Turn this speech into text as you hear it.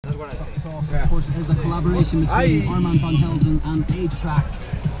Sauce, of course, is a collaboration between Armand van Helden and A-Track.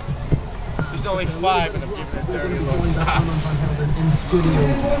 He's only 5 and I'm giving it 30 Joined by Armand van Helden in the studio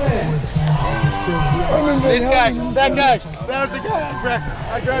before the This guy, that guy, that was the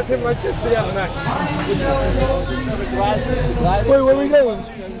guy I grabbed him like this. See out back. Wait, where are we going?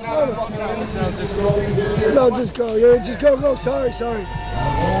 No, just go. Yeah, just go. Sorry.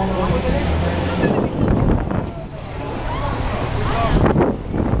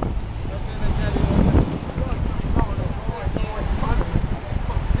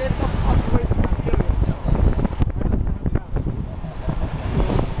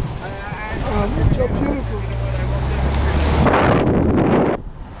 So beautiful.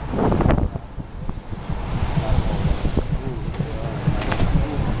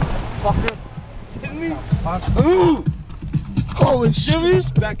 Fucker. Hit me. Holy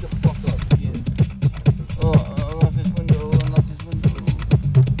shit. Back the fuck up. Yeah. Oh, unlock this window.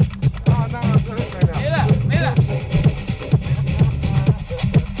 Oh, no, I'm good right now. Mira.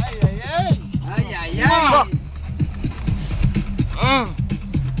 Ay.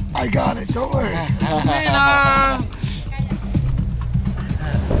 I got it, don't worry. Mira.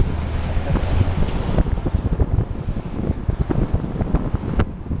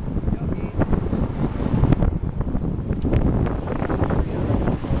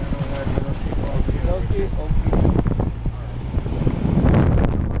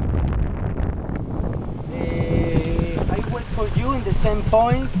 I wait for you in the same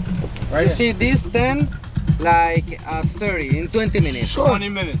point. Right. You see this then, like 30 in 20 minutes. 20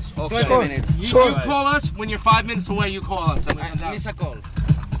 minutes. Okay. 20 minutes. You call us when you're 5 minutes away. You call us. Miss a call.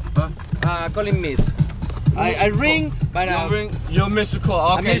 Huh? Calling miss. I ring, but you'll miss a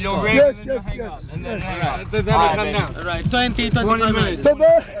call. Okay, miss you'll call. ring. Yes. And then hang up. then Then I'll come down. All right, 25 minutes.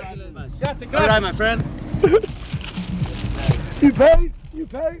 Bye-bye. All right, my friend. You paid?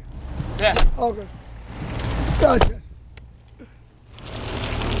 Yeah. Okay. Gracias.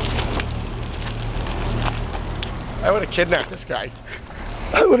 I would have kidnapped this guy.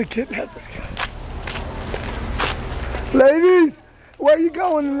 Ladies, where you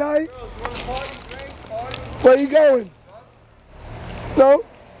going tonight? Where you going? No?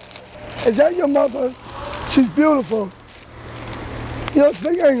 Is that your mother? She's beautiful. You don't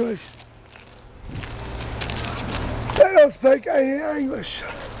speak English. They don't speak any English.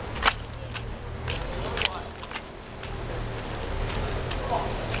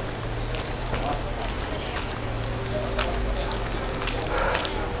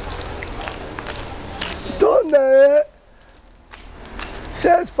 ¿Dónde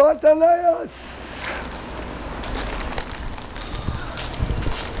se pantallas?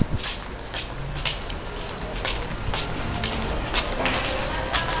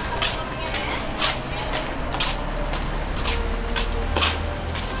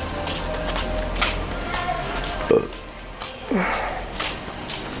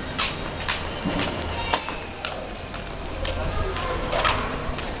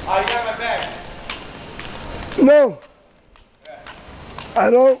 I got my bag. No. I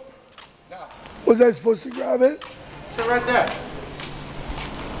don't. No. Was I supposed to grab it? Sit right there.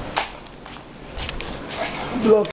 Look.